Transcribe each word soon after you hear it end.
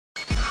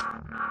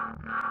Now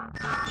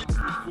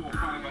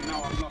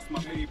I've lost my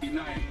baby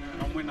nine.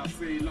 And when I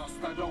say lost,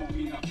 I don't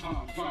mean I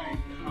can't find.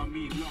 I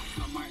mean lost,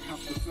 I might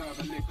have to serve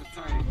a lick of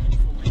time.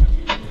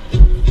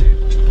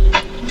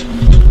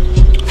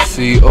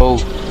 CO.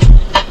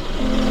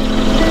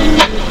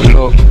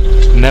 Look,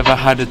 never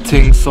had a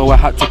ting, so I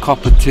had to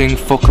cop a ting.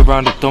 Fuck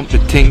around and dump the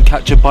ting,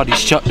 catch a body,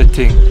 shut the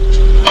ting.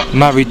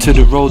 Married to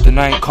the road and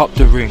I ain't copped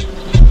the ring.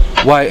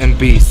 White and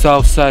B,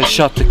 Southside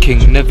Shutter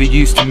King. Never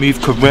used to move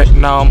correct,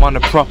 now I'm on a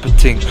proper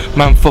ting.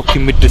 Man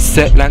fucking with the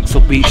set, Lanks will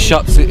beat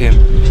shots at him.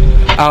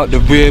 Out the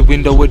rear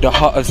window with the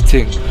hottest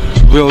ting.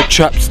 Real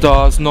trap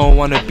stars, no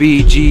one a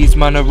BGs.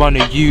 Man I run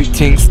a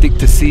U-ting, stick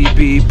to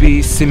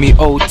CBB, see me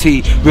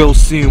OT. Real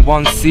soon,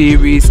 one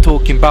series,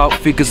 talking about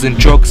figures and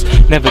drugs.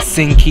 Never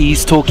sing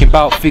keys, talking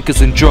about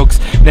figures and drugs.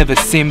 Never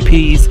sim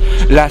peas.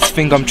 Last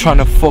thing I'm trying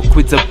to fuck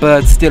with's a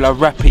bird. Still I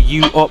rap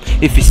you up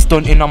if he's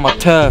stunting on my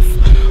turf.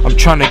 I'm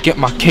trying to get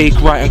my cake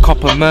right and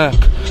cop a merc.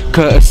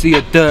 Courtesy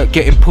of dirt,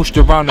 getting pushed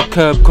around the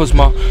curb. Cause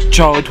my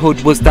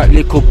childhood was that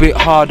little bit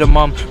harder.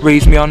 Mum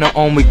raised me on her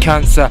own with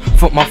cancer.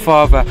 Fuck my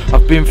father,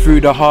 I've been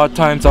through the hard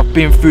times, I've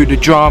been through the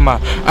drama.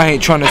 I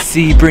ain't trying to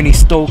see Brinny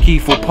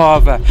Stokey for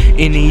Parva.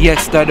 In the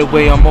yes, that the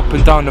way I'm up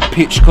and down the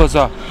pitch. Cause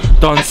I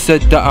done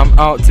said that I'm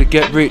out to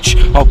get rich.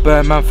 I'll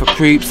burn man for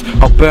creeps,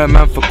 I'll burn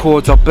man for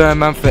chords, I'll burn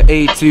man for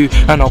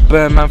A2, and I'll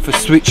burn man for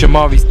switch.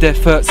 Amari's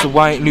death hurts, so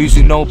I ain't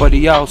losing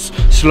nobody else.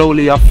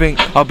 Slowly I think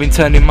I've been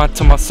turning mad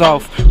to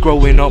myself.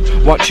 Growing up,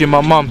 watching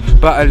my mum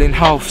battling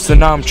health, so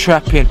now I'm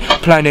trapping,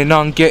 planning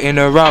on getting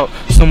her out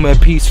somewhere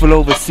peaceful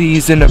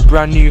overseas in a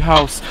brand new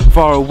house,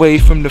 far away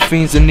from the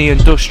fiends and the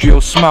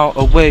industrial smell,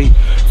 away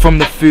from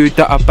the food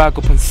that I bag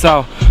up and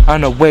sell,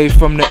 and away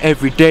from the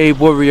everyday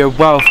warrior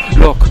wealth.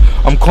 Look,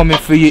 I'm coming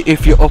for you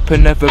if you're up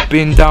and never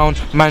been down.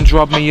 Man's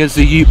robbed me as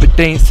a youth, but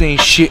they ain't saying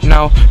shit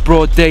now.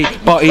 Broad day,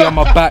 body on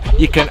my back,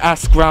 you can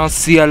ask round.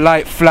 See a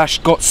light flash,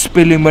 got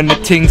spilling when the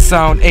ting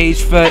sound.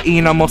 Age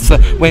 13, I must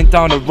have went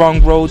down the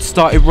wrong road.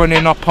 Started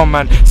running up on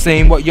man,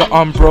 saying what you're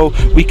on bro,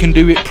 we can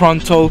do it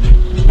pronto.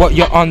 What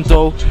you're on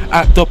though,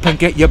 act up and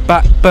get your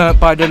back burnt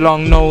by the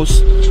long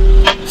nose.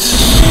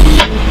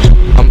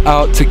 I'm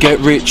out to get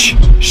rich,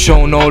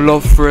 show no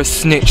love for a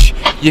snitch.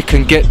 You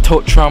can get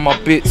touched round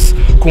my bits,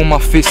 call my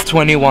fist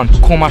 21,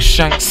 call my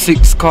shank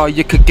 6 car.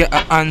 You could get a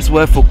hand's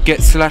worth or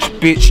get slash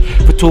bitch.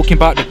 For talking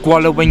about the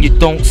guala when you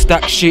don't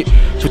stack shit.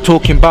 For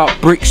talking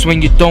about bricks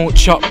when you don't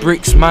chop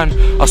bricks, man.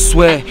 I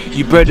swear,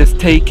 you brothers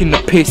taking the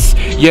piss.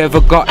 You ever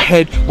got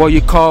head while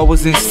your car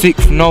was in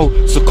 6th?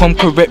 No, so come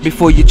correct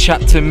before you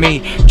chat to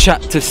me.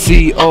 Chat to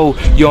CO,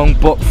 young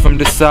buck from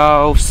the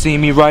south. See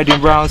me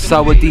riding round,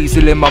 sour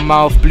diesel in my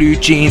mouth, blue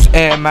jeans,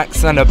 Air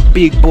Max and a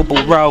big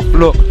bubble Ralph.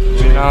 Look,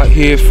 been out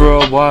here for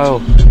a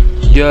while,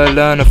 you're a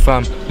learner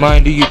fam.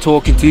 Mind who you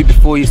talking to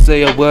before you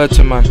say a word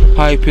to man.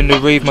 Hype in the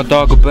rave, my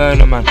dog a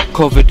burner man.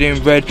 Covered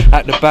in red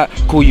at the back,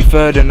 call you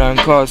Ferdinand.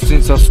 Cause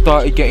since I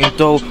started getting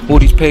dough, all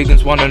these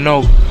pagans wanna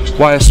know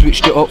why I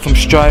switched it up from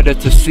Strider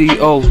to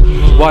CO.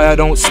 Why I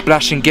don't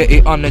splash and get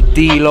it on the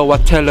D-Lo. I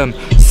tell them,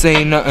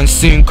 say nothing,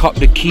 soon cop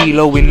the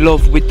kilo. In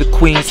love with the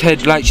queen's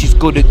head like she's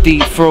good at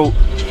deep throat.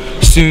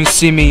 Soon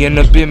see me in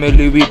the bimmer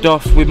Louis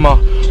Duff with my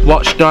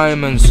watch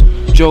diamonds,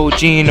 Joe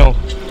Gino.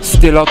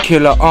 Still I'll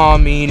kill an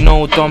army,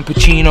 no Don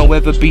Pacino.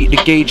 Ever beat the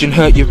gauge and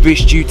hurt your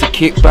wrist due to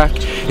kickback?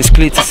 It's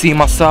clear to see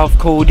myself,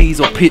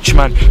 Cody's or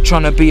Pitchman.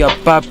 Tryna be a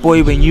bad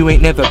boy when you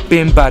ain't never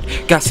been bad.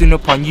 Gassing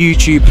up on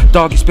YouTube,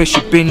 dog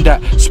especially been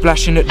that.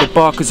 Splashing at the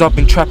bar cause I've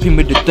been trapping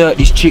with the dirt.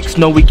 These chicks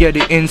know we get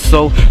it in,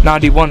 so now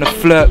they wanna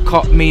flirt.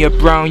 Caught me a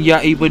brown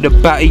yatty with a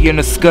batty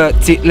and a skirt,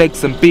 tit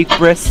legs and big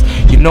breasts.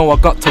 You know I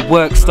got to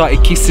work,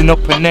 started kissing up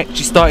her neck.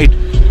 She started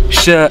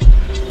shirt,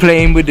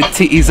 playing with the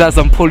titties as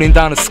I'm pulling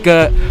down a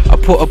skirt. I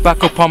put her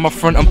back up on my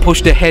front and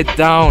pushed her head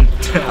down.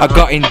 I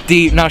got in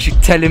deep, now she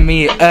telling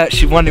me it hurt.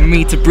 She wanted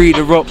me to breed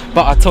her up,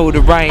 but I told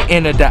her I ain't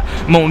into that.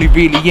 I'm only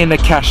really in the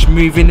cash,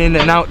 moving in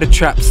and out the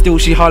trap. Still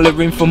she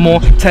hollering for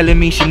more, telling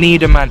me she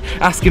need a man.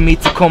 Asking me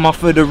to come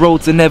off of the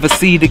roads and never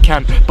see the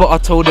can. But I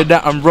told her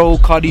that I'm roll,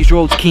 cause these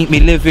roads keep me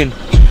living.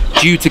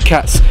 Due to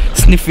cats,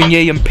 sniffing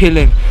yay and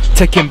pilling.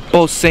 Taking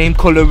both same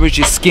colour as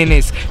your skin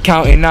is.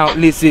 Counting out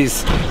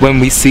lizards. When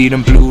we see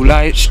them blue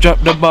lights, drop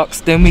the box,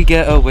 then we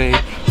get away.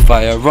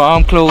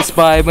 Firearm close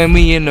by when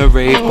we in the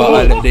rave.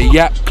 Bottle of the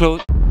yak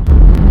close.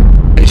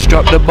 Let's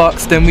drop the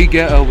box, then we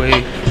get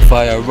away.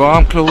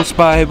 Firearm close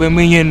by when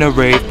we in the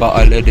rave.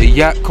 Bottle of the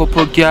yak,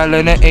 couple gal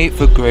in the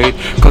 8th grade.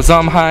 Cause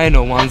I'm high,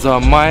 no one's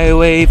on my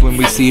wave. When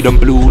we see them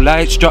blue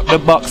lights, drop the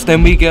box,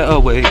 then we get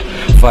away.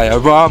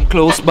 Firearm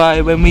close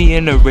by when we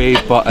in the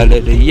rave. Bottle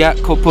of the yak,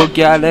 couple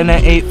gal in the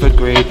 8th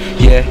grade.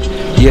 Yeah,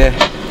 yeah,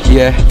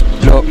 yeah.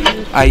 Look,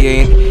 I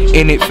ain't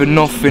in it for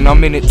nothing,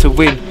 I'm in it to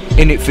win.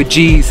 In it for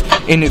G's,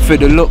 in it for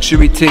the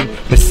luxury ting.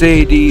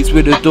 Mercedes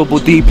with a double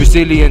D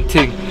Brazilian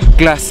ting.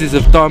 Glasses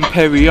of Dom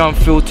Perignon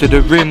filled to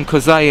the rim.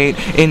 Cause I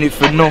ain't in it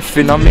for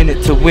nothing, I'm in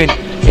it to win.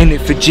 In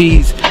it for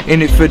G's,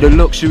 in it for the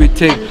luxury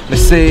ting.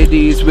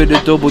 Mercedes with a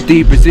double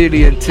D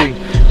Brazilian ting.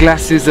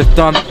 Glasses of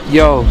Dom,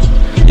 yo,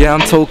 Yeah,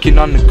 I'm talking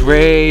on the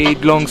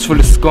grade, lungs full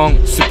of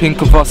skunk, sipping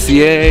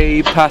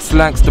Cavassier, past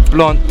Lanks the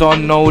blunt,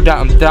 don't know that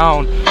I'm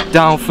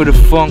down for the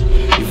funk.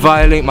 You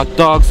violate my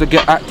dogs, I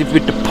get active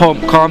with the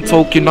pump, car I'm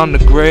talking on the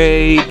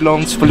grade,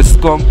 lungs full of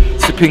skunk,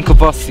 sipping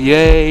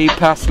Cavassier,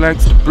 past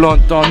Lanks the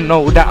blunt, don't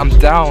know that I'm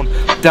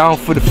down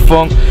for the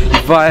funk.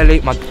 You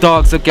violate my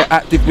dogs, I get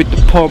active with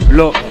the pump,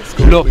 look,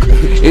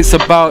 it's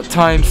about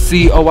time,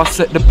 CO, I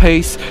set the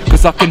pace,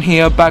 cause I can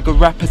hear a bag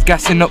of rappers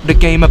gassing up the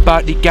game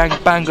about the gang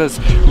bangers,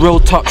 real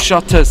top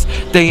shotters,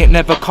 they ain't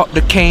never caught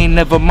the cane,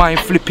 never mind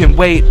flipping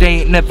weight, they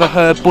ain't never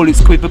heard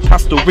bullets quiver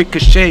past or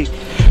ricochet.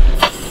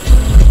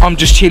 I'm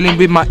just chilling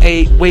with my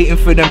 8, waiting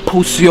for them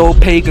pussy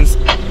old pagans.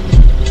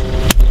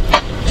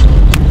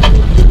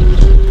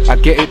 I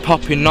get it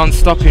popping,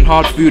 non-stopping,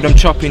 hard food I'm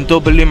chopping,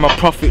 doubling my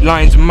profit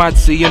lines mad,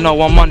 so you know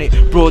I'm on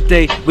it. Broad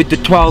day with the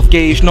 12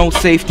 gauge, no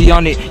safety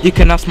on it. You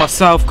can ask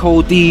myself,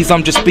 cold D's,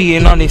 I'm just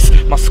being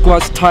honest. My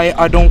squad's tight,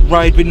 I don't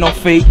ride with no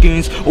fake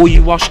goons. All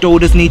you washed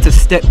orders need to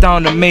step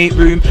down the mate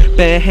room.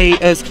 Bare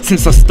haters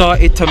since I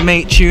started to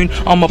make tune.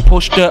 I'ma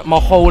push dirt my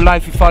whole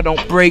life if I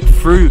don't break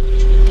through.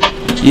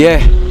 Yeah,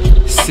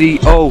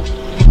 CO.